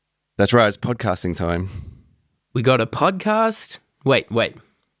That's right. It's podcasting time. We got a podcast. Wait.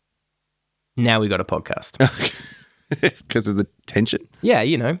 Now we got a podcast. Because of the tension? Yeah,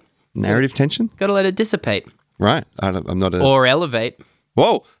 Narrative tension? got to let it dissipate Right. I'm not a... or elevate.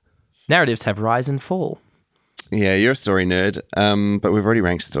 Whoa! Narratives have rise and fall. Yeah, you're a story nerd, but we've already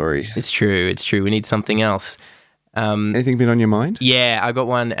ranked story. It's true. We need something else. Anything been on your mind? Yeah, I got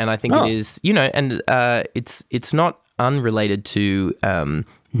one, and I think it is, and it's not unrelated to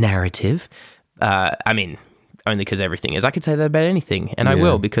narrative. I mean, only because everything is. I could say that about anything, and I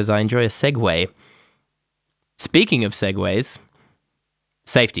will because I enjoy a segue. Speaking of segues,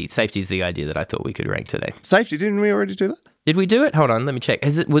 safety. Safety is the idea that I thought we could rank today. Safety, didn't we already do that? Did we do it? Hold on, let me check.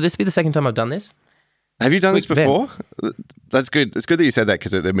 Will this be the second time I've done this? Have you done this before? That's good. It's good that you said that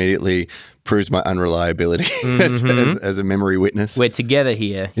because it immediately proves my unreliability as a memory witness. We're together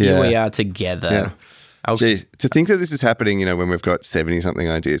here. Here we are together. Yeah. Gee, to think that this is happening, when we've got 70-something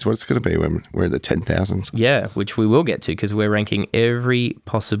ideas, what's it going to be when we're in the 10,000s? Yeah, which we will get to because we're ranking every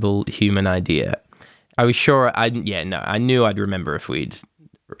possible human idea. I was sure, I knew I'd remember if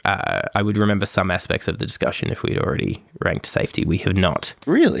I would remember some aspects of the discussion if we'd already ranked safety. We have not.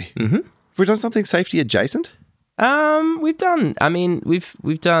 Really? Mm-hmm. Have we done something safety adjacent? We've done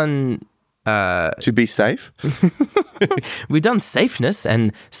to be safe? We've done safeness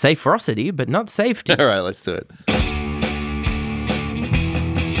and saferosity, but not safety. All right, let's do it.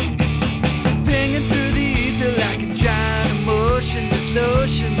 Pinging through the ether like a giant emotion. This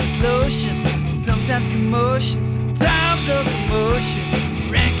lotion, sometimes commotion, sometimes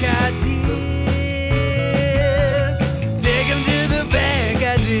locomotion. Rank ideas, take them to the bank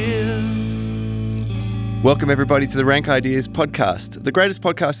ideas. Welcome, everybody, to the Rank Ideas podcast, the greatest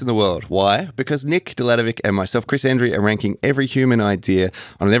podcast in the world. Why? Because Nick Deladovic and myself, Chris Andrew, are ranking every human idea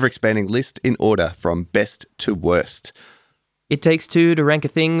on an ever-expanding list in order from best to worst. It takes two to rank a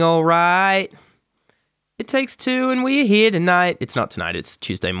thing, all right. It takes two, and we're here tonight. It's not tonight, it's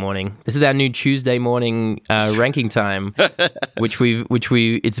Tuesday morning. This is our new Tuesday morning ranking time, which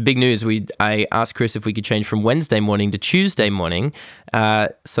it's big news. I asked Chris if we could change from Wednesday morning to Tuesday morning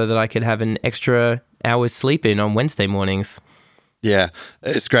so that I could have an extra hour's sleep in on Wednesday mornings. Yeah,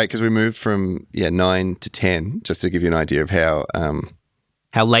 it's great because we moved from 9 to 10, just to give you an idea of how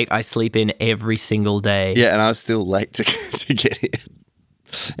late I sleep in every single day. Yeah, and I was still late to get here.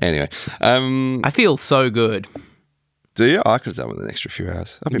 Anyway. I feel so good. Do you? I could have done with an extra few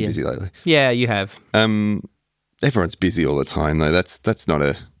hours. I've been busy lately. Yeah, you have. Everyone's busy all the time, though. That's not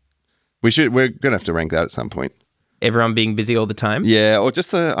a... We're going to have to rank that at some point. Everyone being busy all the time? Yeah, or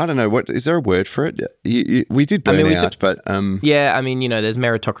just I don't know, is there a word for it? We did burn out, but... Yeah, there's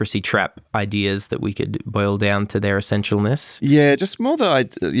meritocracy trap ideas that we could boil down to their essentialness. Yeah, just more the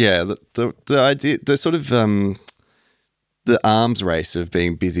idea, the sort of... the arms race of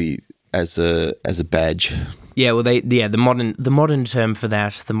being busy as a badge. Yeah, well, the modern term for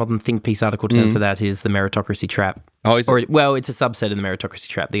that, the modern think piece article term for that is the meritocracy trap. Oh, is it? Well, it's a subset of the meritocracy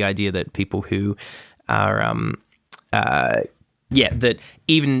trap. The idea that people who are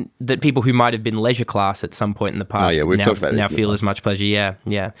that people who might have been leisure class at some point in the past now feel as much pleasure.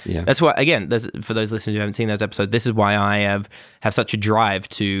 Yeah. That's why, again, for those listeners who haven't seen those episodes, this is why I have such a drive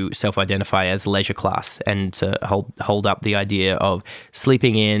to self-identify as leisure class and to hold up the idea of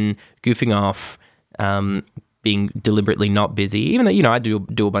sleeping in, goofing off, being deliberately not busy. Even though I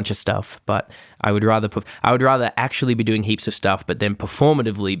do a bunch of stuff, but I would rather actually be doing heaps of stuff, but then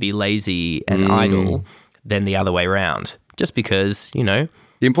performatively be lazy and idle than the other way around. Just because, The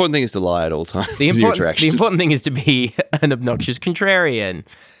important thing is to lie at all times. The important thing is to be an obnoxious contrarian.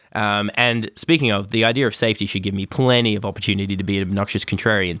 And speaking of, the idea of safety should give me plenty of opportunity to be an obnoxious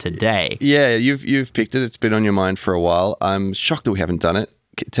contrarian today. Yeah, you've picked it. It's been on your mind for a while. I'm shocked that we haven't done it.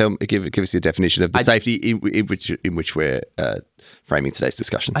 Give us your definition of the safety in which we're framing today's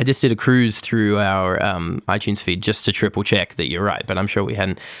discussion. I just did a cruise through our iTunes feed just to triple check that you're right, but I'm sure we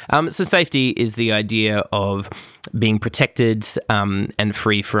hadn't. So safety is the idea of being protected and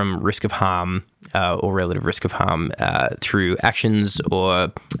free from risk of harm or relative risk of harm through actions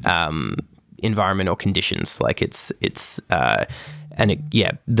or environment or conditions. Like the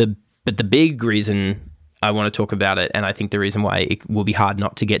big reason I want to talk about it, and I think the reason why it will be hard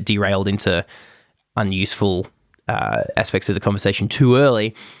not to get derailed into unuseful aspects of the conversation too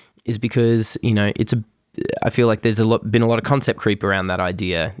early, is because I feel like there's been a lot of concept creep around that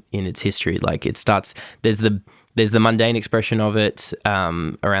idea in its history. Like it starts, there's the mundane expression of it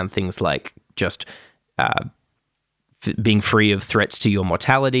around things like just being free of threats to your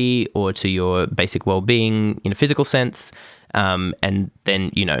mortality or to your basic well-being in a physical sense. And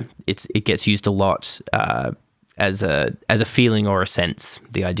then, it gets used a lot as a feeling or a sense,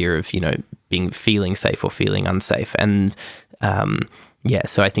 the idea of, feeling safe or feeling unsafe. And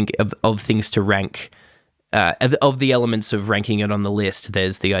so I think of things to rank, of the elements of ranking it on the list,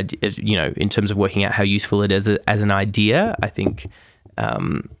 there's the idea, in terms of working out how useful it is as an idea. I think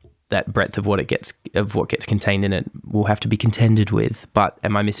that breadth of what gets contained in it will have to be contended with. But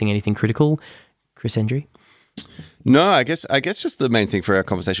am I missing anything critical, Chris Endry? No, I guess just the main thing for our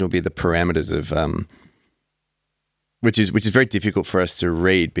conversation will be the parameters of which is very difficult for us to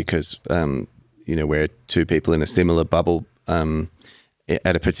read because we're two people in a similar bubble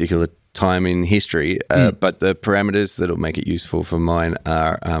at a particular time in history. But the parameters that'll make it useful for mine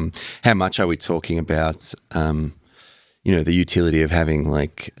are how much are we talking about the utility of having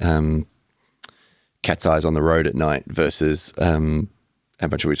like cat's eyes on the road at night versus how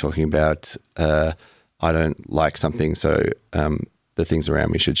much are we talking about I don't like something, so the things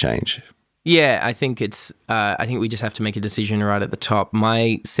around me should change. Yeah, I think I think we just have to make a decision right at the top.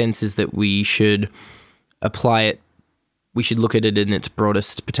 My sense is that we should apply it. We should look at it in its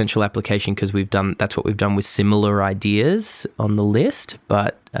broadest potential application because that's what we've done with similar ideas on the list.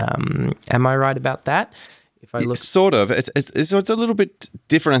 But am I right about that? If I look, sort of, it's a little bit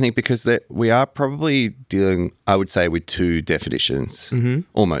different, I think, because we are probably dealing, I would say, with two definitions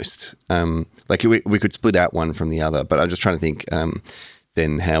almost. Like we could split out one from the other, but I'm just trying to think.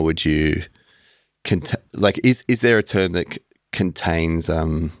 Then how would you is there a term that contains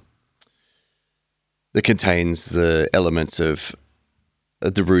the elements of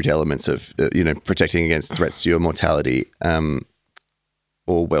the root elements of protecting against threats to your mortality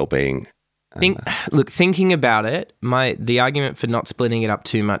or well-being? Thinking about it, the argument for not splitting it up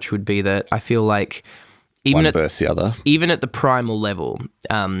too much would be that I feel like even one births the other. Even at the primal level,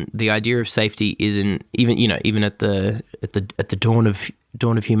 the idea of safety isn't even at the dawn of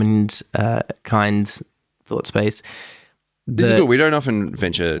humans kind's thought space. This is good. We don't often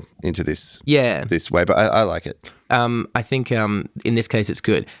venture into this way, but I like it. I think in this case it's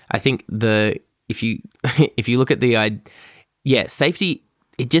good. I think if you look at the safety,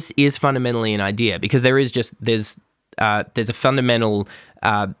 it just is fundamentally an idea because there's a fundamental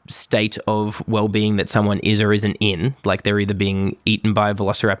state of well-being that someone is or isn't in, like they're either being eaten by a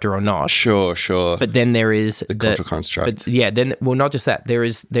velociraptor or not. Sure. But then there is the cultural construct. Not just that. There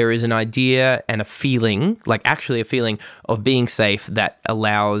is an idea and a feeling, like actually a feeling of being safe that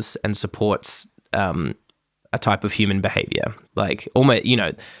allows and supports a type of human behavior. Like almost,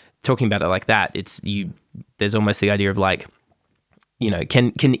 talking about it like that, there's almost the idea of like,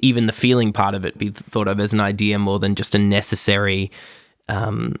 can even the feeling part of it be thought of as an idea more than just a necessary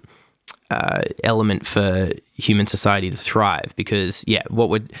element for human society to thrive? Because what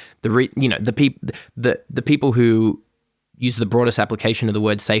would the people who use the broadest application of the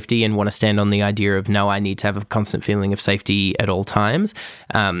word safety and want to stand on the idea of no, I need to have a constant feeling of safety at all times,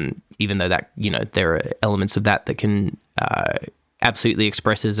 even though that there are elements of that can absolutely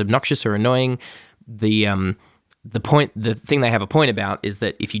express as obnoxious or annoying. The thing they have a point about is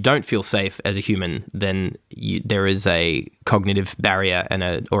that if you don't feel safe as a human, then there is a cognitive barrier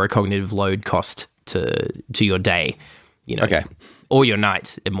and or a cognitive load cost to your day, okay, or your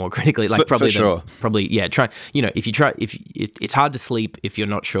night, more critically, like for sure. Try, it's hard to sleep if you're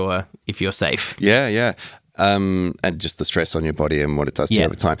not sure if you're safe. Yeah. And just the stress on your body and what it does to you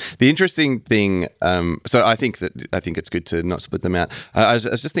over time. The interesting thing, so I think it's good to not split them out. I was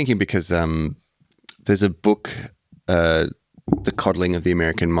just thinking because there's a book, The Coddling of the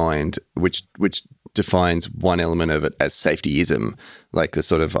American Mind, which defines one element of it as safetyism, like the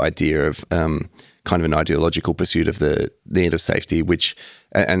sort of idea of kind of an ideological pursuit of the need of safety,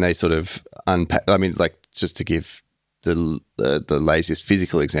 and they sort of unpack. I mean, like just to give the laziest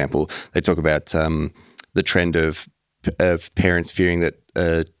physical example, they talk about the trend of parents fearing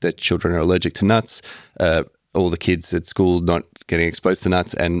that children are allergic to nuts, all the kids at school not getting exposed to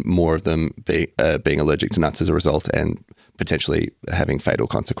nuts, and more of them being allergic to nuts as a result, and potentially having fatal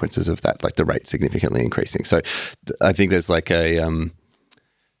consequences of that, like the rate significantly increasing. So I think there's like there's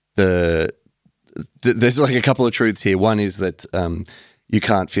like a couple of truths here. One is that you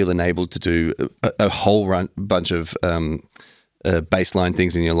can't feel enabled to do a whole bunch of baseline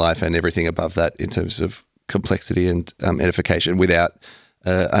things in your life and everything above that in terms of complexity and edification without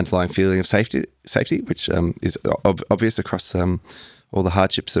underlying feeling of safety, which is obvious across all the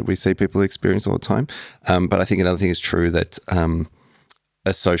hardships that we see people experience all the time. But I think another thing is true that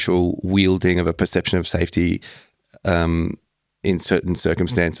a social wielding of a perception of safety in certain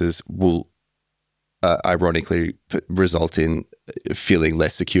circumstances will ironically result in feeling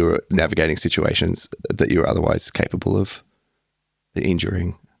less secure navigating situations that you're otherwise capable of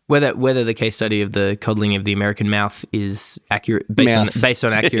enduring. Whether the case study of the coddling of the American mouth is accurate based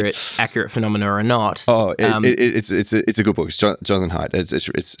on accurate phenomena or not. Oh, it's a good book. It's Jonathan Haidt. It's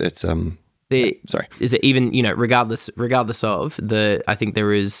sorry. Is it even, regardless of I think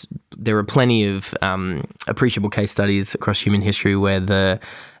there are plenty of appreciable case studies across human history where the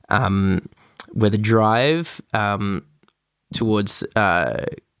drive towards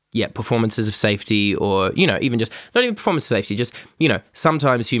performances of safety, or even just not even performance of safety, just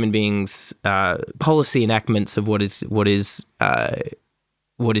sometimes human beings policy enactments of what is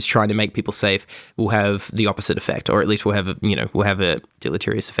trying to make people safe will have the opposite effect, or at least will have a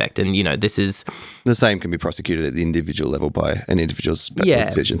deleterious effect. And this is the same can be prosecuted at the individual level by an individual's personal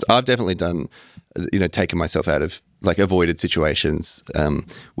decisions. I've definitely done, taken myself out of avoided situations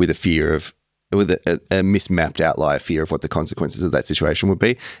with a fear of, with a mismapped outlier fear of what the consequences of that situation would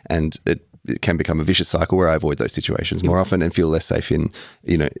be, and it can become a vicious cycle where I avoid those situations more often and feel less safe in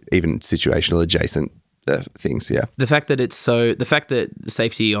even situational adjacent things. Yeah. The fact that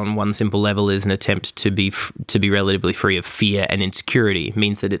safety on one simple level is an attempt to be relatively free of fear and insecurity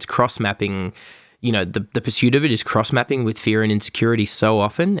means that it's cross-mapping. The pursuit of it is cross-mapping with fear and insecurity so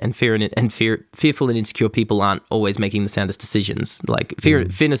often, and fearful and insecure people aren't always making the soundest decisions. Like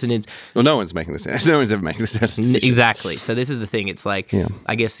fearness and well, no one's making no one's ever making the soundest decisions. Exactly. So this is the thing. It's like,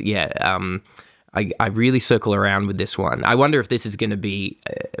 I guess, I really circle around with this one. I wonder if this is going to be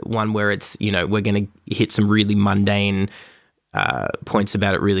one where it's, we're going to hit some really mundane points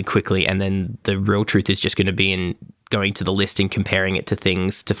about it really quickly, and then the real truth is just going to be in going to the list and comparing it to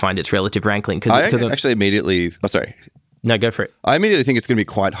things to find its relative ranking. I actually immediately... Oh, sorry. No, go for it. I immediately think it's going to be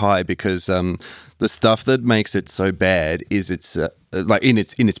quite high because the stuff that makes it so bad is it's in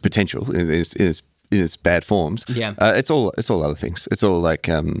its potential, in its bad forms. Yeah. It's all other things. It's all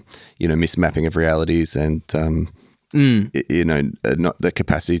mismapping of realities and not the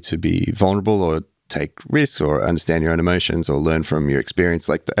capacity to be vulnerable or take risks or understand your own emotions or learn from your experience,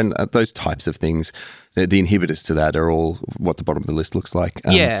 and those types of things. The inhibitors to that are all what the bottom of the list looks like.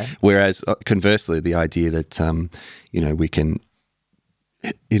 Whereas conversely, the idea that we can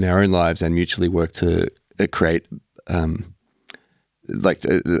in our own lives and mutually work to create a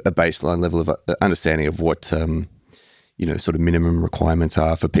baseline level of understanding of what sort of minimum requirements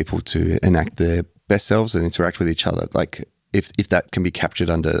are for people to enact their best selves and interact with each other. Like if that can be captured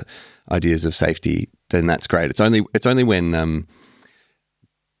under ideas of safety, then that's great. It's only when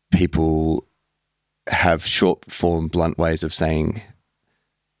people have short form, blunt ways of saying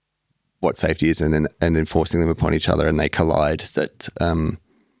what safety is and enforcing them upon each other, and they collide, that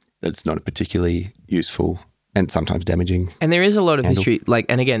it's not a particularly useful and sometimes damaging. And there is a lot of history,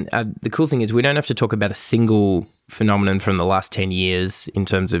 and again, the cool thing is we don't have to talk about a single phenomenon from the last 10 years in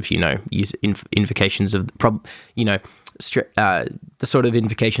terms of, invocations of the sort of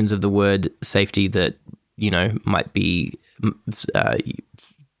invocations of the word safety that, might be,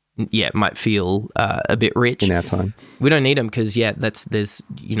 might feel a bit rich in our time. We don't need them because there's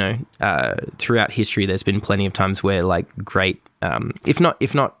throughout history there's been plenty of times where great, if not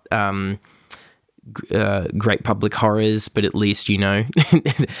great public horrors, but at least a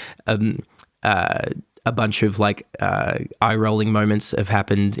bunch of eye rolling moments have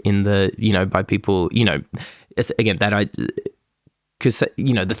happened in the by people again that because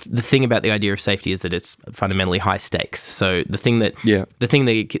the thing about the idea of safety is that it's fundamentally high stakes. So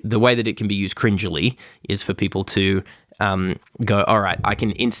the way that it can be used cringily is for people to go, all right, I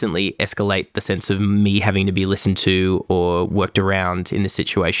can instantly escalate the sense of me having to be listened to or worked around in this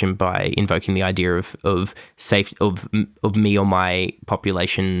situation by invoking the idea of safe of me or my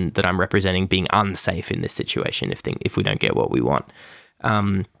population that I'm representing being unsafe in this situation if we don't get what we want.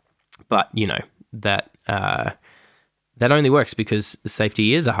 But that only works because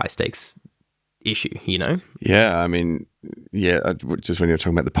safety is a high stakes issue, Yeah, I mean, just when you're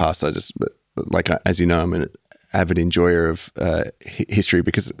talking about the past, as you know, I'm an avid enjoyer of history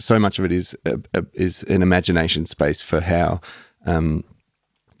because so much of it is an imagination space for how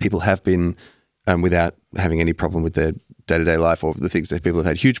people have been without having any problem with their day-to-day life, or the things that people have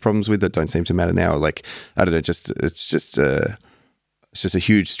had huge problems with that don't seem to matter now. I don't know, it's just a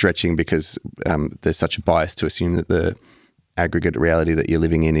huge stretching because there's such a bias to assume that the aggregate reality that you're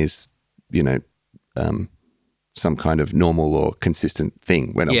living in is, some kind of normal or consistent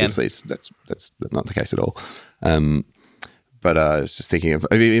thing, when obviously that's not the case at all. But I was just thinking of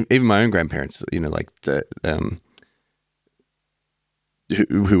even my own grandparents,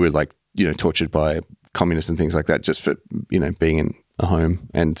 who were tortured by communists and things like that, just for being in a home,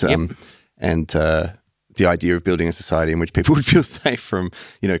 and the idea of building a society in which people would feel safe from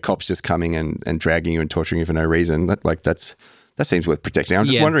cops just coming and dragging you and torturing you for no reason. That's that seems worth protecting. I'm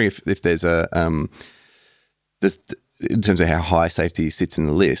just wondering if there's a in terms of how high safety sits in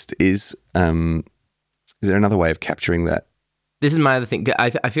the list, is there another way of capturing that? This is my other thing.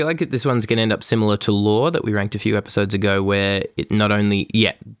 I feel like this one's going to end up similar to Law that we ranked a few episodes ago, where it not only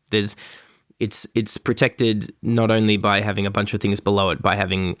it's protected not only by having a bunch of things below it, by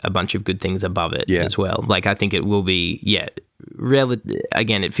having a bunch of good things above it as well. Like, I think it will be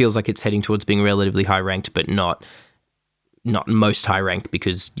again, it feels like it's heading towards being relatively high ranked, but not most high ranked,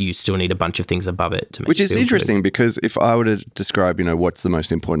 because you still need a bunch of things above it to make Which it is feel interesting good. Because if I were to describe, what's the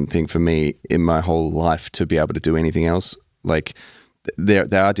most important thing for me in my whole life to be able to do anything else, like there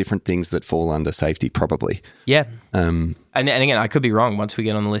are different things that fall under safety probably. Yeah. And again, I could be wrong. Once we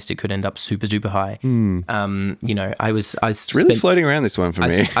get on the list, it could end up super, super high. It's really floating around this one for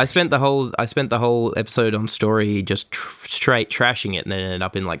me. I spent the whole episode on Story just straight trashing it, and then ended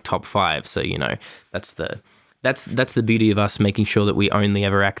up in like top 5. So, that's the beauty of us making sure that we only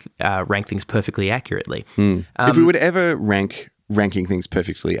ever rank things perfectly accurately. If we would ever ranking things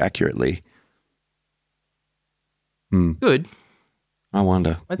perfectly accurately. Good. I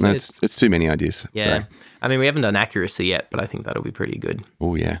wonder. It's too many ideas. Yeah. Sorry. I mean, we haven't done accuracy yet, but I think that'll be pretty good.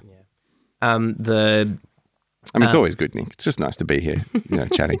 Oh, yeah. It's always good, Nick. It's just nice to be here,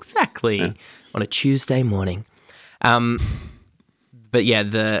 chatting. Exactly. On a Tuesday morning. But yeah,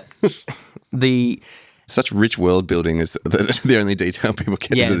 the such rich world building is the only detail people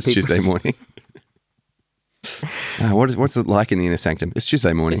get is that it's Tuesday morning. What's it like in the inner sanctum? It's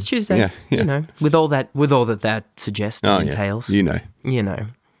Tuesday morning. It's Tuesday. Yeah. With all that suggests and entails. The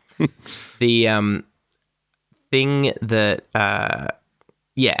thing that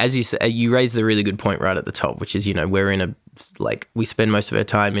as you said, you raised the really good point right at the top, which is we're we spend most of our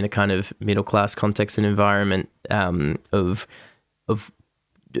time in a kind of middle class context and environment of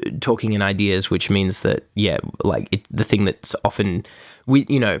talking in ideas, which means that the thing that's often I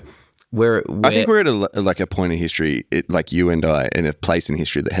think we're at a point in history, like you and I, in a place in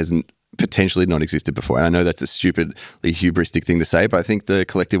history that hasn't potentially not existed before. And I know that's a stupidly hubristic thing to say, but I think the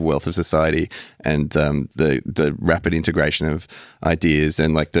collective wealth of society and the rapid integration of ideas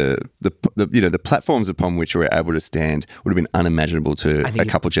and the platforms upon which we're able to stand would have been unimaginable to a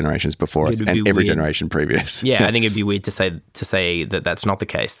couple generations before us and every generation previous. Yeah, I think it'd be weird to say that that's not the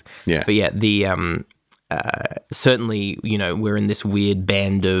case. Yeah, but certainly we're in this weird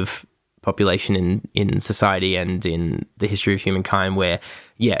band of population in society and in the history of humankind where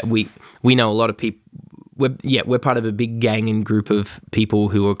we know a lot of people. We're part of a big gang and group of people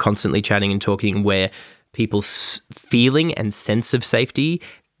who are constantly chatting and talking, where people's feeling and sense of safety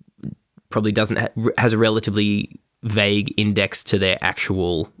probably has a relatively vague index to their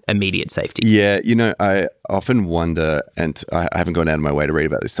actual immediate safety. Yeah, I often wonder, and I haven't gone out of my way to read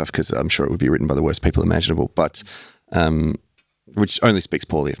about this stuff because I'm sure it would be written by the worst people imaginable, but which only speaks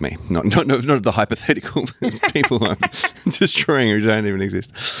poorly of me, not of the hypothetical people I'm destroying who don't even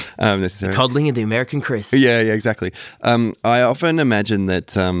exist necessarily. Coddling of the American Chris. Yeah, exactly. I often imagine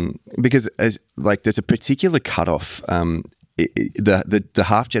that because there's a particular cutoff. The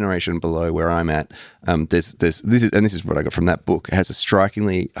half generation below where I'm at, this is what I got from that book, has a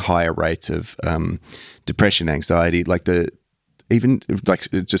strikingly higher rate of depression, anxiety,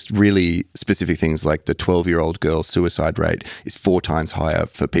 just really specific things like the 12-year-old girl suicide rate is 4 times higher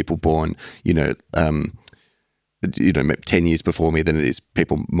for people born, 10 years before me than it is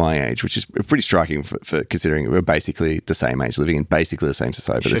people my age, which is pretty striking for considering we're basically the same age, living in basically the same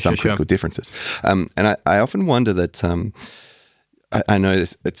society, but there's some critical differences. And I often wonder that I know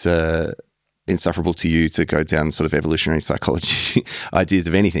it's insufferable to you to go down sort of evolutionary psychology ideas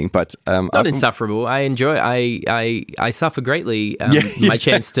of anything, but not insufferable. I enjoy. I suffer greatly. My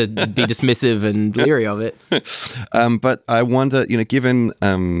chance to be dismissive and leery of it. But I wonder, given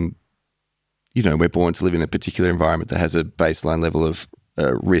we're born to live in a particular environment that has a baseline level of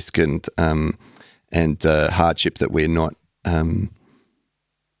risk and hardship that we're not.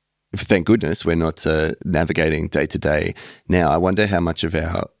 Thank goodness we're not navigating day to day now. I wonder how much of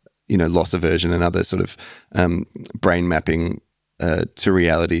our loss aversion and other sort of brain mapping to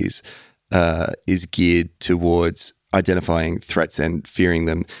realities is geared towards identifying threats and fearing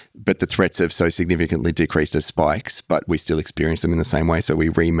them, but the threats have so significantly decreased as spikes, but we still experience them in the same way. So we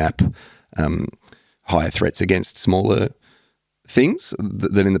remap higher threats against smaller things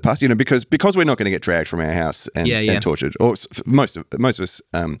than in the past, because we're not going to get dragged from our house and tortured, or most of us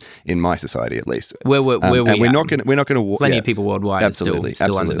in my society at least. We're not going to. Plenty of people worldwide absolutely, are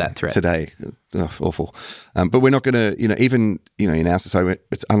still under that threat today. Awful, but we're not going to. Even in our society,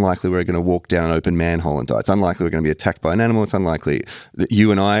 it's unlikely we're going to walk down an open manhole and die. It's unlikely we're going to be attacked by an animal. It's unlikely that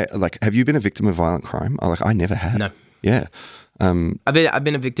you and I. Have you been a victim of violent crime? I never have. No. Yeah. I've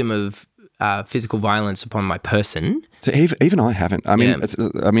been a victim of physical violence upon my person. So even I haven't. I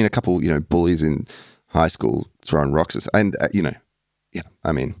mean, a couple, bullies in high school throwing rocks, and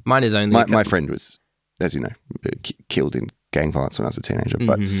I mean, mine is only my friend was, as you know, killed in gang violence when I was a teenager,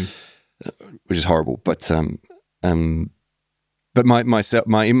 but which is horrible. But in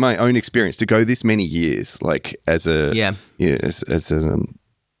my own experience, to go this many years, like as a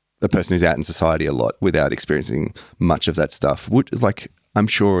person who's out in society a lot without experiencing much of that stuff, I'm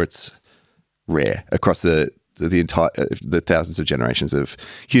sure it's rare across the entire the thousands of generations of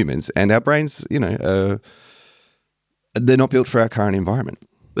humans, and our brains, they're not built for our current environment.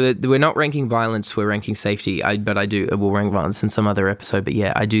 We're not ranking violence; we're ranking safety. We'll rank violence in some other episode. But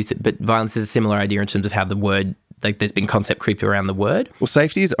yeah, I do. But violence is a similar idea in terms of how the word, like, there's been concept creep around the word. Well,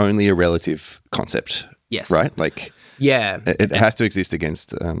 safety is only a relative concept. Yes. Right. Like. Yeah. It has to exist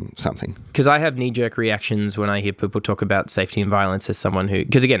against something. Because I have knee-jerk reactions when I hear people talk about safety and violence as someone who...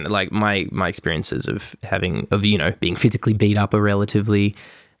 Because again, like my experiences of being physically beat up are relatively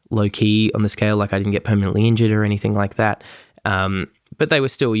low-key on the scale. Like I didn't get permanently injured or anything like that. But they were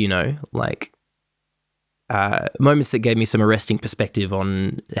still, moments that gave me some arresting perspective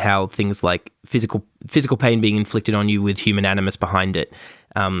on how things like physical pain being inflicted on you with human animus behind it,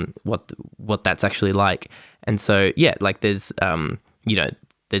 what that's actually like. And so, yeah, like there's again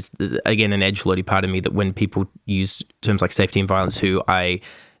an edgelordy part of me that when people use terms like safety and violence, who I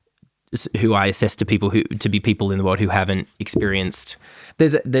assess to be people in the world who haven't experienced.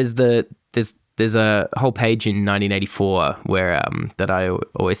 There's a whole page in 1984 where that I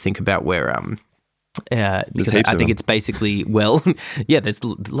always think about where because I think it's basically there's a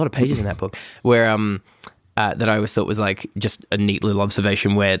lot of pages in that book where that I always thought was like just a neat little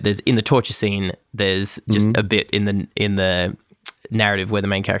observation where there's in the torture scene there's just a bit in the narrative where the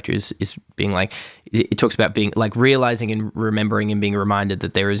main character is being like, it talks about being like realizing and remembering and being reminded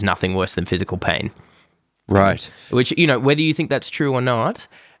that there is nothing worse than physical pain, right? Which whether you think that's true or not.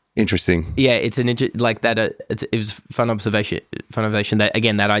 Interesting. Yeah, it's like that. It was fun observation. That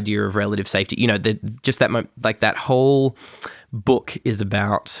again, that idea of relative safety. That whole book is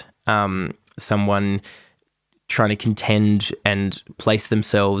about someone trying to contend and place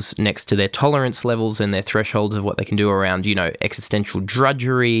themselves next to their tolerance levels and their thresholds of what they can do around, existential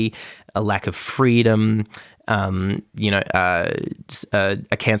drudgery, a lack of freedom, a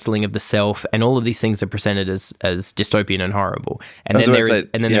cancelling of the self, and all of these things are presented as dystopian and horrible. And then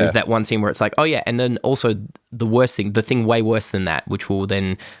there's that one scene where it's like, oh yeah, and then also the worst thing, the thing way worse than that, which will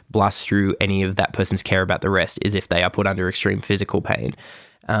then blast through any of that person's care about the rest, is if they are put under extreme physical pain.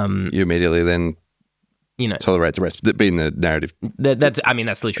 You immediately then tolerate the rest, being the narrative. That's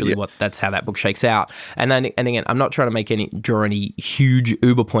literally that's how that book shakes out. And again, I'm not trying to draw any huge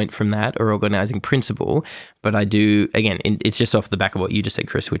uber point from that or organizing principle, but I do, again, it's just off the back of what you just said,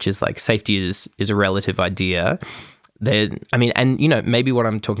 Chris, which is like safety is a relative idea. Maybe what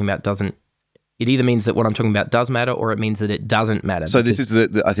I'm talking about doesn't, it either means that what I'm talking about does matter or it means that it doesn't matter. So this is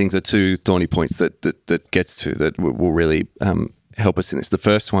I think the two thorny points that gets to that will really help us in this. The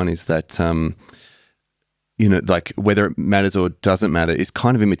first one is that like whether it matters or doesn't matter is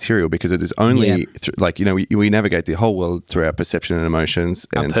kind of immaterial because it is only we navigate the whole world through our perception and emotions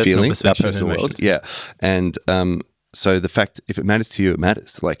and feelings, our personal world. Yeah. And so the fact, if it matters to you, it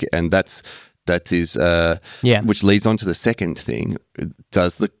matters. Like, and that is which leads on to the second thing.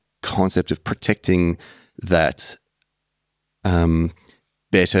 Does the concept of protecting that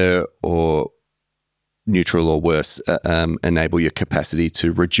better or neutral or worse enable your capacity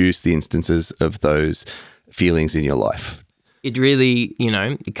to reduce the instances of those feelings in your life? It really,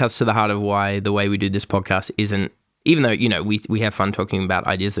 it cuts to the heart of why the way we do this podcast isn't, even though, we have fun talking about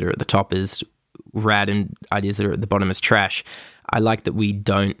ideas that are at the top as rad and ideas that are at the bottom as trash. I like that we're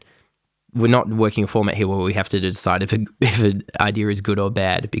not working a format here where we have to decide if an idea is good or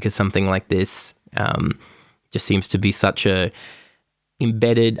bad, because something like this just seems to be such a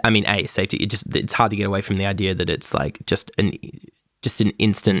embedded, safety, it's hard to get away from the idea that it's like just an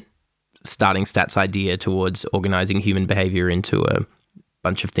instant starting stats idea towards organizing human behavior into a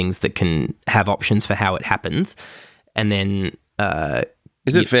bunch of things that can have options for how it happens. And then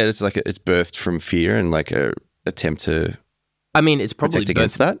is it fair it's like it's birthed from fear and like a attempt to it's probably protect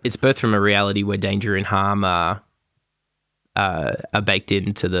against that? It's birthed from a reality where danger and harm are baked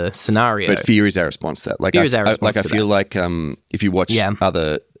into the scenario. But fear is our response to that. Like I feel like if you watch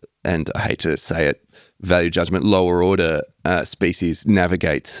other, and I hate to say it, value judgment, lower order species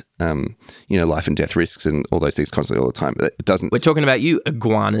navigate, life and death risks and all those things constantly all the time. But it doesn't. We're talking about you,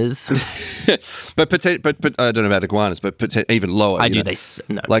 iguanas. but I don't know about iguanas, but even lower. You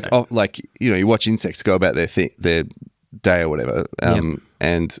watch insects go about their day or whatever.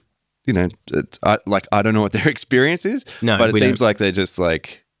 And, you know, I don't know what their experience is, but it seems like they're just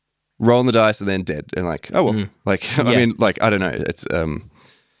like rolling the dice and then dead. And like, oh, well, I mean, like, I don't know. It's,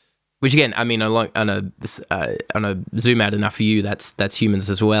 which again, I mean, on a zoom out enough for you, that's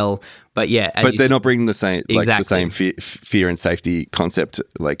humans as well. But yeah, but they're not bringing the same the same fear and safety concept.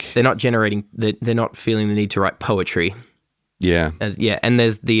 Like they're not generating, they're not feeling the need to write poetry. Yeah, and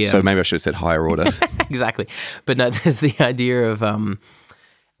there's the so maybe I should have said higher order. Exactly, but no, there's the idea of I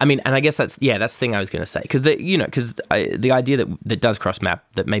mean, and I guess that's the thing I was going to say, because the idea that does cross map,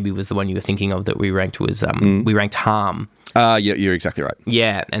 that maybe was the one you were thinking of that we ranked, was we ranked harm. Yeah, you're exactly right.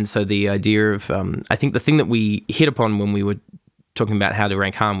 Yeah, and so the idea of I think the thing that we hit upon when we were talking about how to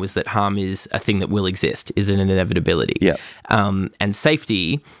rank harm was that harm is a thing that will exist, is an inevitability. Yeah, and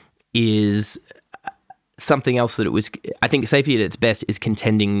safety is something else that it was. I think safety at its best is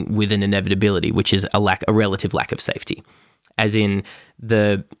contending with an inevitability, which is a relative lack of safety. As in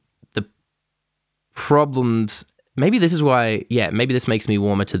the problems, maybe this is why, maybe this makes me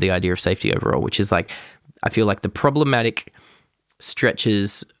warmer to the idea of safety overall, which is like, I feel like the problematic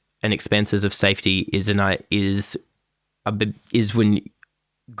stretches and expanses of safety is when the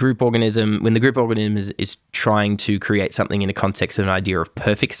group organism is trying to create something in a context of an idea of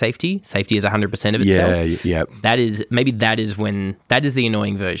perfect safety. Safety is 100% of itself. Yeah. That is the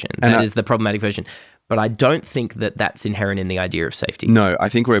annoying version. That is the problematic version. But I don't think that that's inherent in the idea of safety. No, I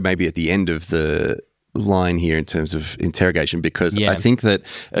think we're maybe at the end of the line here in terms of interrogation, because I think that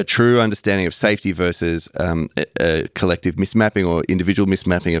a true understanding of safety versus a collective mismapping or individual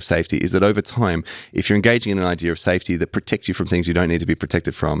mismapping of safety is that over time, if you're engaging in an idea of safety that protects you from things you don't need to be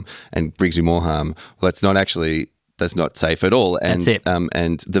protected from and brings you more harm, well, that's not safe at all. And that's it.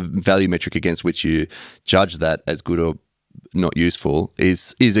 And the value metric against which you judge that as good or not useful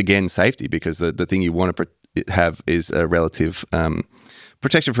is again safety, because the thing you want to have is a relative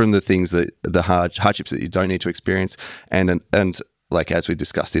protection from the things that the hardships that you don't need to experience, and like as we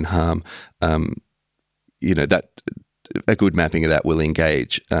discussed in harm, you know, that a good mapping of that will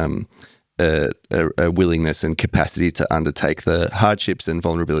engage a willingness and capacity to undertake the hardships and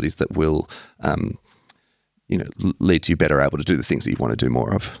vulnerabilities that will you know, lead to you better able to do the things that you want to do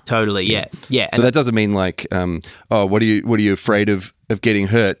more of. Totally, yeah. So that doesn't mean like, what are you afraid of getting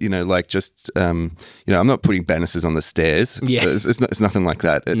hurt? You know, like just, you know, I'm not putting banisters on the stairs. Yeah, it's nothing like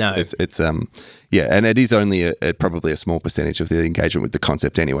that. It's and it is only probably a small percentage of the engagement with the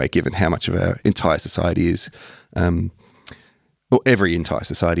concept anyway, given how much of our entire society is, every entire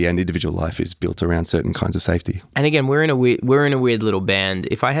society and individual life is built around certain kinds of safety. And again, we're in a weird little band.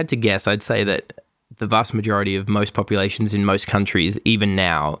 If I had to guess, I'd say that the vast majority of most populations in most countries, even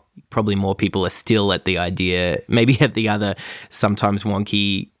now, probably more people are still at the idea, maybe at the other sometimes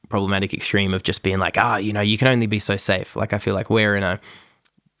wonky, problematic extreme of just being like, you know, you can only be so safe. Like, I feel like we're in a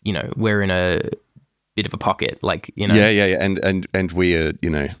bit of a pocket, like, you know. Yeah. And we are, you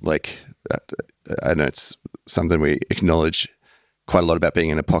know, like, I know it's something we acknowledge quite a lot about being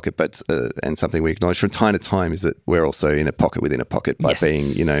in a pocket, but and something we acknowledge from time to time is that we're also in a pocket within a pocket by being,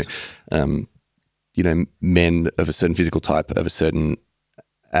 you know, men of a certain physical type, of a certain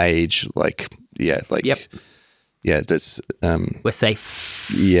age, that's we're safe.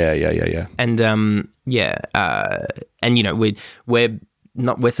 Yeah. And and you know, we're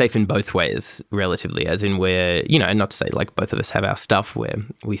safe in both ways relatively, as in we're, you know, and not to say like both of us have our stuff where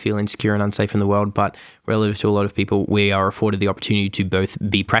we feel insecure and unsafe in the world, but relative to a lot of people, we are afforded the opportunity to both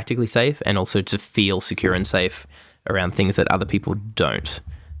be practically safe and also to feel secure and safe around things that other people don't.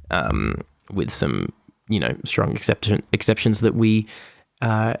 With some, you know, strong exceptions that we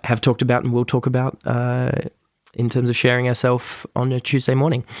have talked about and will talk about in terms of sharing ourselves on a Tuesday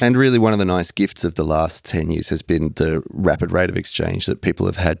morning. And really one of the nice gifts of the last 10 years has been the rapid rate of exchange that people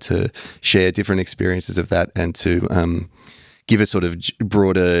have had to share different experiences of that and to give a sort of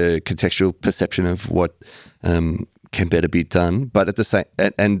broader contextual perception of what can better be done. But at the same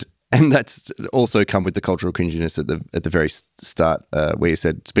and that's also come with the cultural cringiness at the very start, where you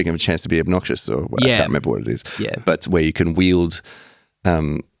said, speaking of a chance to be obnoxious, or I can't remember what it is, but where you can wield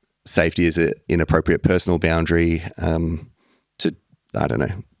safety as an inappropriate personal boundary to, I don't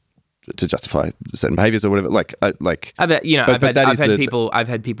know, to justify certain behaviors or whatever. I've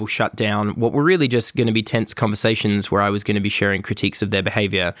had people shut down what were really just going to be tense conversations where I was going to be sharing critiques of their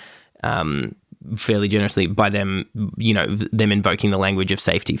behavior. Fairly generously by them, you know, them invoking the language of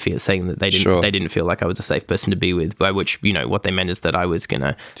safety, saying that they didn't feel like I was a safe person to be with, by which, you know, what they meant is that I was going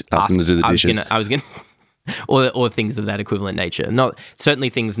to ask them to do the dishes. I was going to or things of that equivalent nature.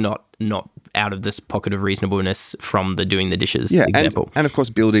 Certainly things not out of this pocket of reasonableness from the doing the dishes example. And of course,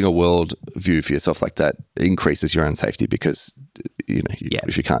 building a world view for yourself like that increases your own safety because,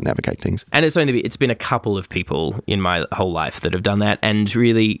 if you can't navigate things. And it's been a couple of people in my whole life that have done that, and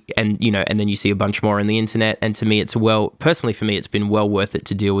really, and then you see a bunch more on the internet. And to me, personally for me, it's been well worth it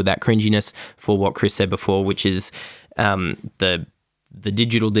to deal with that cringiness for what Chris said before, which is the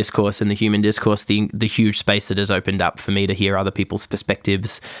digital discourse and the human discourse, the huge space that has opened up for me to hear other people's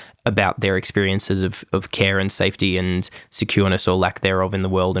perspectives about their experiences of care and safety and secureness or lack thereof in the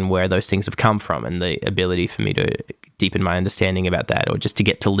world, and where those things have come from, and the ability for me to deepen my understanding about that, or just to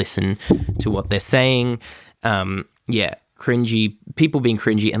get to listen to what they're saying. Cringy, people being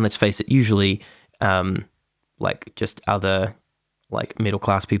cringy, and let's face it, usually like just other like middle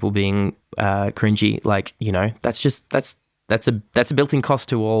class people being cringy, like, that's a built-in cost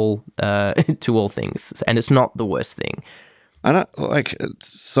to all things, and it's not the worst thing. I don't like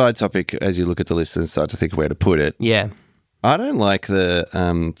side topic as you look at the list and start to think where to put it. Yeah, I don't like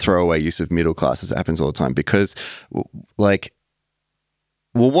the throwaway use of middle class as it happens all the time because, like,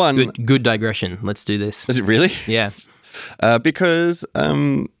 well, one good digression. Let's do this. Is it really? Yeah, because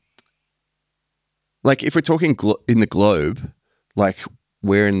like if we're talking in the globe, like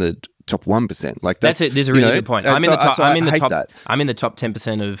we're in the top 1%. Like that's it. There's a really good point. I'm in the top. I'm in the top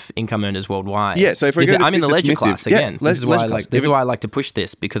 10% of income earners worldwide. Yeah. So if I'm in the leisure class again. This is why I like to push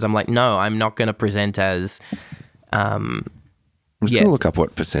this, because I'm like, no, I'm not going to present as. I'm just going to look up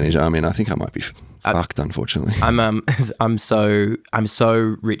what percentage. I mean, I think I might be fucked, unfortunately. I'm so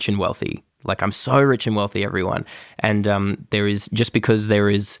rich and wealthy. Like, I'm so rich and wealthy, everyone. And just because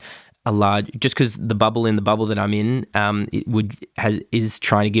the bubble that I'm in is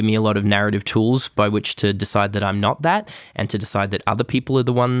trying to give me a lot of narrative tools by which to decide that I'm not that, and to decide that other people are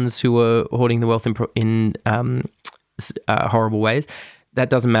the ones who are hoarding the wealth in horrible ways. That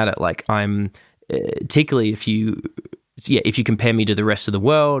doesn't matter. Like, I'm particularly if you compare me to the rest of the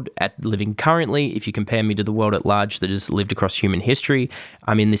world at living currently, if you compare me to the world at large that has lived across human history,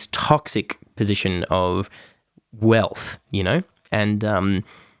 I'm in this toxic position of wealth, and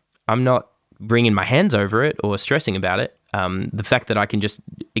I'm not bringing my hands over it or stressing about it. The fact that I can just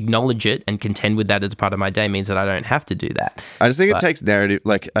acknowledge it and contend with that as part of my day means that I don't have to do that. I just think it takes narrative,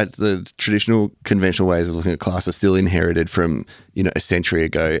 like the traditional conventional ways of looking at class are still inherited from, a century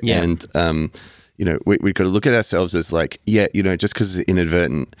ago. Yeah. And, we've got to look at ourselves as like, just because it's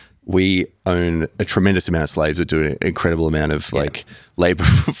inadvertent, we own a tremendous amount of slaves that do an incredible amount of like labor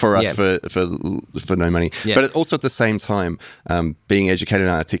for us for no money. Yeah. But also at the same time, being educated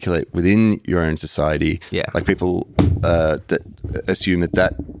and articulate within your own society, like people that assume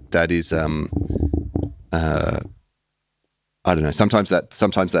that is, I don't know. Sometimes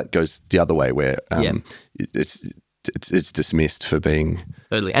that goes the other way where it's dismissed for being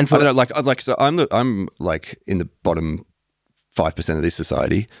totally. And I don't know, so I'm like in the bottom 5% of this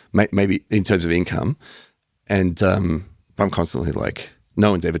society, maybe in terms of income, and I'm constantly like,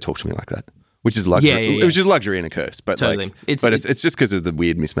 no one's ever talked to me like that, which is luxury. Which is luxury and a curse, but totally. It's just because of the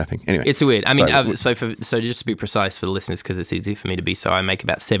weird mismapping. Anyway, it's weird. I mean, so just to be precise for the listeners, because it's easy for me to be, so I make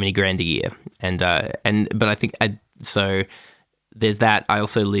about $70,000 a year, but I think so. There's that. I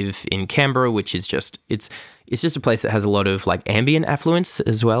also live in Canberra, which is just it's just a place that has a lot of like ambient affluence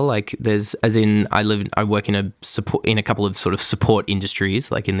as well. Like I work in a couple of sort of support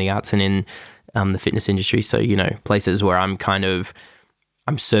industries, like in the arts and in the fitness industry. So, places where I'm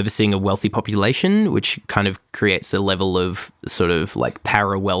servicing a wealthy population, which kind of creates a level of sort of like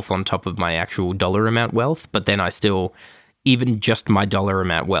para wealth on top of my actual dollar amount wealth. But then I still, even just my dollar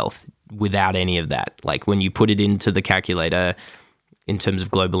amount wealth without any of that, like when you put it into the calculator in terms of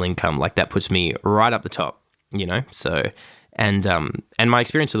global income, like that puts me right up the top, so, and my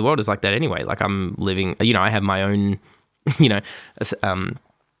experience of the world is like that anyway. Like I'm living, I have my own, I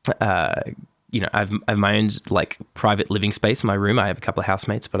have my own like private living space in my room. I have a couple of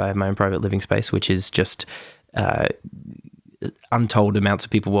housemates, but I have my own private living space, which is just untold amounts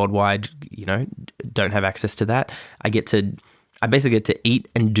of people worldwide, don't have access to that. I basically get to eat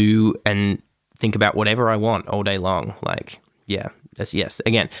and do and think about whatever I want all day long. Like, yes.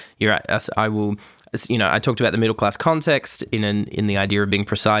 Again, you're right. I will. I talked about the middle class context in the idea of being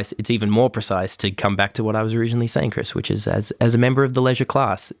precise. It's even more precise to come back to what I was originally saying, Chris, which is as a member of the leisure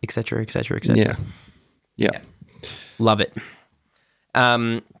class, et cetera, et cetera, et cetera. Yeah. Love it.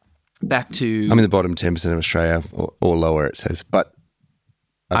 Back to... I'm in the bottom 10% of Australia or lower, it says, but...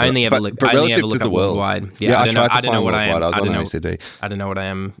 I only ever look up worldwide. Yeah, I tried to find worldwide. I was on OECD. I don't know what I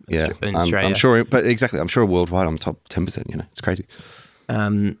am in Australia. I'm sure, but exactly, I'm sure worldwide I'm top 10%, it's crazy.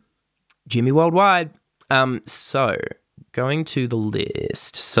 Jimmy worldwide. So going to the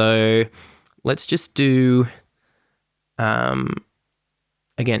list. So let's just do.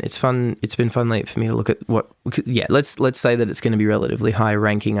 Again, it's fun. It's been fun late for me to look at what. Yeah, let's say that it's going to be relatively high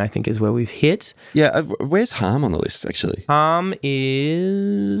ranking. I think is where we've hit. Yeah, where's harm on the list actually? Harm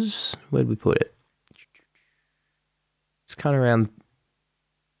is, where'd we put it? It's kind of around.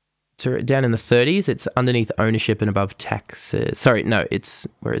 It's down in the 30s. It's underneath ownership and above taxes. Sorry, no, it's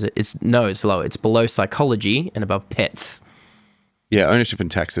where is it? It's lower. It's below psychology and above pets. Yeah, ownership and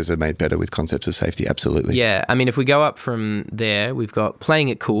taxes are made better with concepts of safety, absolutely. Yeah, I mean, if we go up from there, we've got playing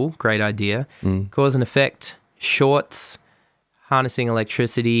it cool, great idea. Cause and effect, shorts, harnessing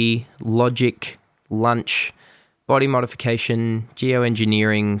electricity, logic, lunch, body modification,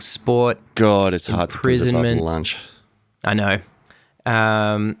 geoengineering, sport. God, it's hard to put above lunch. I know.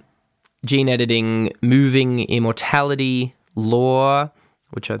 Gene editing, moving, immortality, law,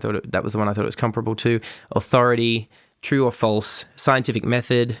 which I thought that was the one I thought it was comparable to, authority, true or false, scientific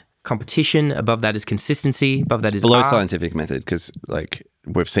method, competition, above that is consistency, above that is below scientific method, because like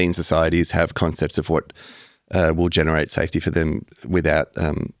we've seen societies have concepts of what will generate safety for them without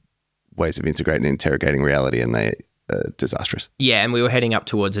ways of integrating and interrogating reality, and they are disastrous. Yeah, and we were heading up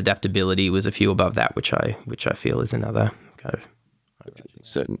towards adaptability, was a few above that, which I feel is another kind of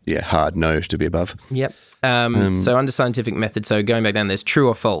certain hard no to be above. Yep. So under scientific method, so going back down, there's true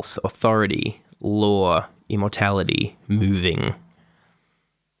or false, authority, law, immortality, moving.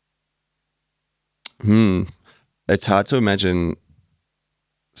 It's hard to imagine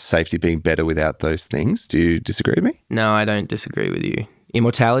safety being better without those things. Do you disagree with me? No, I don't disagree with you.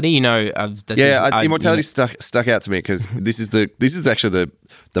 Immortality, immortality stuck out to me because this is actually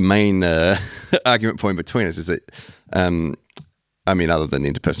the main argument point between us. Is that I mean, other than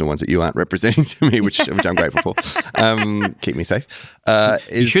the interpersonal ones that you aren't representing to me, which I'm grateful for. Keep me safe.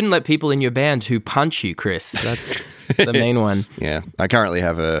 You shouldn't let people in your band who punch you, Chris. That's the main one. Yeah. I currently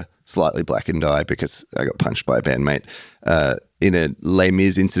have a slightly blackened eye because I got punched by a bandmate in a Les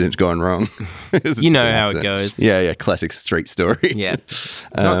Mis incident gone wrong. You know how it goes. Yeah. Classic street story. Yeah.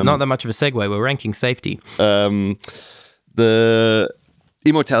 Not that much of a segue. We're ranking safety. The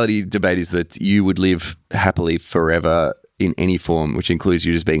immortality debate is that you would live happily forever in any form, which includes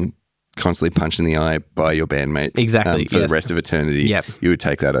you just being constantly punched in the eye by your bandmate. Exactly. For the rest of eternity. Yep. You would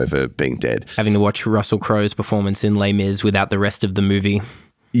take that over being dead. Having to watch Russell Crowe's performance in Les Mis without the rest of the movie.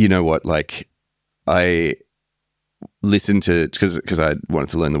 You know what? Like, I listened to, because I wanted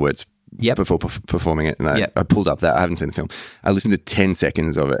to learn the words before performing it, and I pulled up that. I haven't seen the film. I listened to 10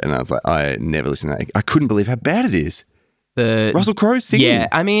 seconds of it, and I was like, I never listened to that. I couldn't believe how bad it is. Russell Crowe's singing. Yeah,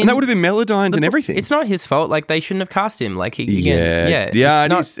 I mean, and that would have been melodined and everything. It's not his fault. Like, they shouldn't have cast him. Like, it's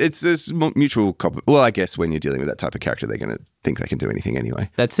mutual. Well, I guess when you're dealing with that type of character, they're going to think they can do anything anyway.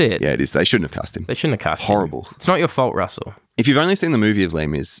 That's it. Yeah, it is. They shouldn't have cast him. Horrible. It's not your fault, Russell. If you've only seen the movie of Les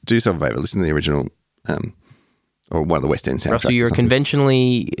Mis, do yourself a favor. Listen to the original, or one of the West End soundtracks. Russell, you're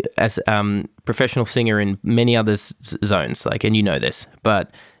conventionally as professional singer in many other zones, like, and you know this,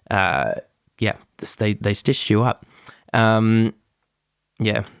 but they stitched you up. What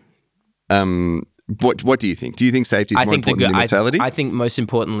do you think? Do you think safety is more important than immortality? I think most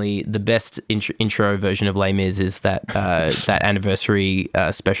importantly, the best intro version of Les Mis is that that anniversary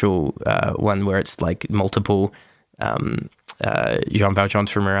special one where it's like multiple Jean Valjeans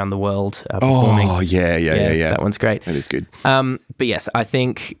from around the world performing. Oh, yeah. That one's great. That is good. But yes, I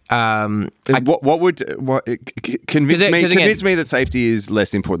think... what would convince me that safety is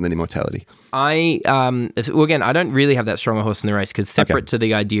less important than immortality? Again, I don't really have that strong a horse in the race because separate to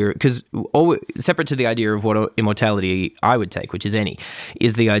the idea of what immortality I would take, which is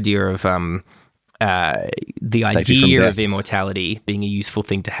is the idea of the idea of immortality being a useful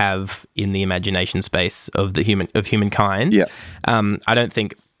thing to have in the imagination space of humankind. Yeah. I don't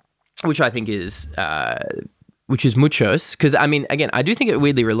think, which I think is muchos, because I mean, again, I do think it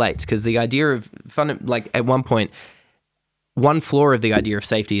weirdly relates because the idea of at one point, one flaw of the idea of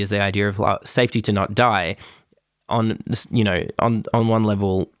safety is the idea of safety to not die. On one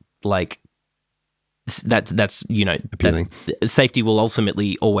level, like. That's safety will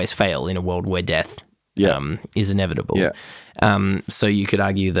ultimately always fail in a world where death is inevitable. Yeah. So you could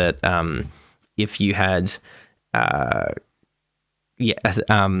argue that if you had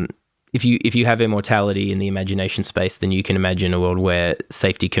if you have immortality in the imagination space, then you can imagine a world where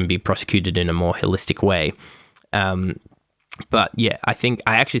safety can be prosecuted in a more holistic way. But yeah, I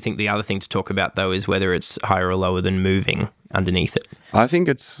actually think the other thing to talk about though is whether it's higher or lower than moving underneath it. I think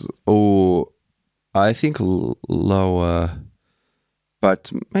it's lower,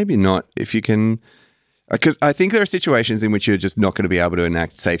 but maybe not if you can, because I think there are situations in which you're just not going to be able to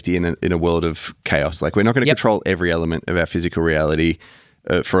enact safety in a world of chaos. Like we're not going to control every element of our physical reality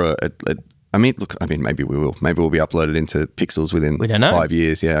for maybe we will. Maybe we'll be uploaded into pixels within 5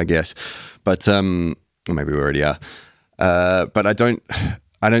 years. Yeah, I guess. But or maybe we already are. But I don't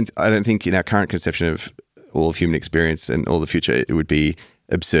think in our current conception of all of human experience and all the future, it would be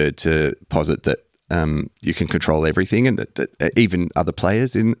absurd to posit that you can control everything, and that even other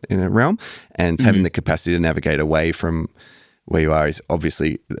players in a realm, and having the capacity to navigate away from where you are is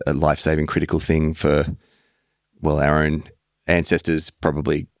obviously a life-saving critical thing for, well, our own ancestors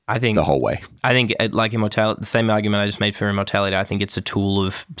probably the whole way. I think like immortality, the same argument I just made for immortality, I think it's a tool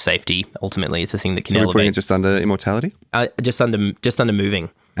of safety. Ultimately, it's a thing that can elevate. We're putting it just under immortality? Just under moving.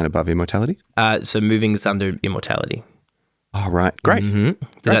 And above immortality? So moving's under immortality. Oh, right. Great. Mm-hmm.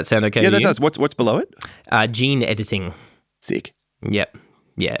 Does that sound okay? Yeah, that does. What's below it? Gene editing. Sick. Yep.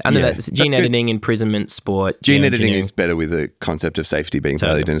 Yeah. Under that, gene editing, imprisonment, sport. Gene editing is better with the concept of safety being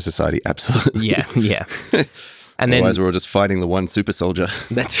valued in a society. Absolutely. Yeah. And otherwise, we're all just fighting the one super soldier.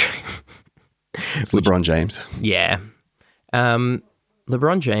 That's right. It's LeBron James. Yeah.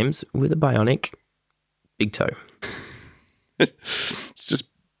 LeBron James with a bionic big toe. It's just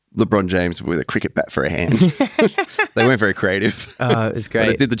LeBron James with a cricket bat for a hand. They weren't very creative. It was great.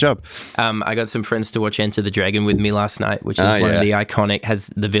 But it did the job. I got some friends to watch Enter the Dragon with me last night, which is one of the iconic,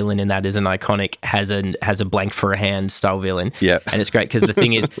 has the villain in that is an iconic, has a blank for a hand style villain. Yeah. And it's great because the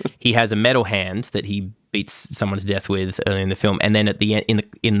thing is, he has a metal hand that he beats someone's death with early in the film, and then at the end,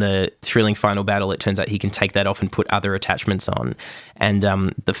 in the thrilling final battle, it turns out he can take that off and put other attachments on. And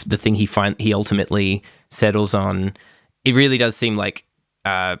the thing he ultimately settles on, it really does seem like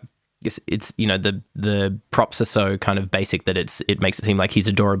it's the props are so kind of basic that it makes it seem like he's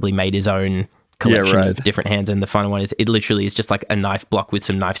adorably made his own collection of different hands, and the final one is it literally is just like a knife block with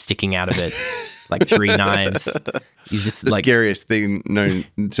some knife sticking out of it. Like 3 knives. He's just the scariest thing known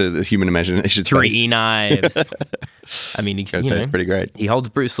to the human imagination. 3 knives. I mean, it's pretty great. He holds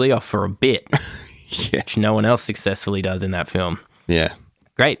Bruce Lee off for a bit, yeah, which no one else successfully does in that film. Yeah,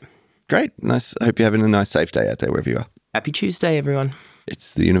 great. Nice. I hope you're having a nice, safe day out there wherever you are. Happy Tuesday, everyone.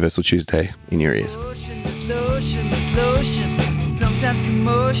 It's the Universal Tuesday in your ears. Lotion, sometimes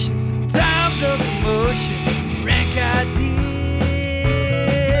commotion, sometimes locomotion.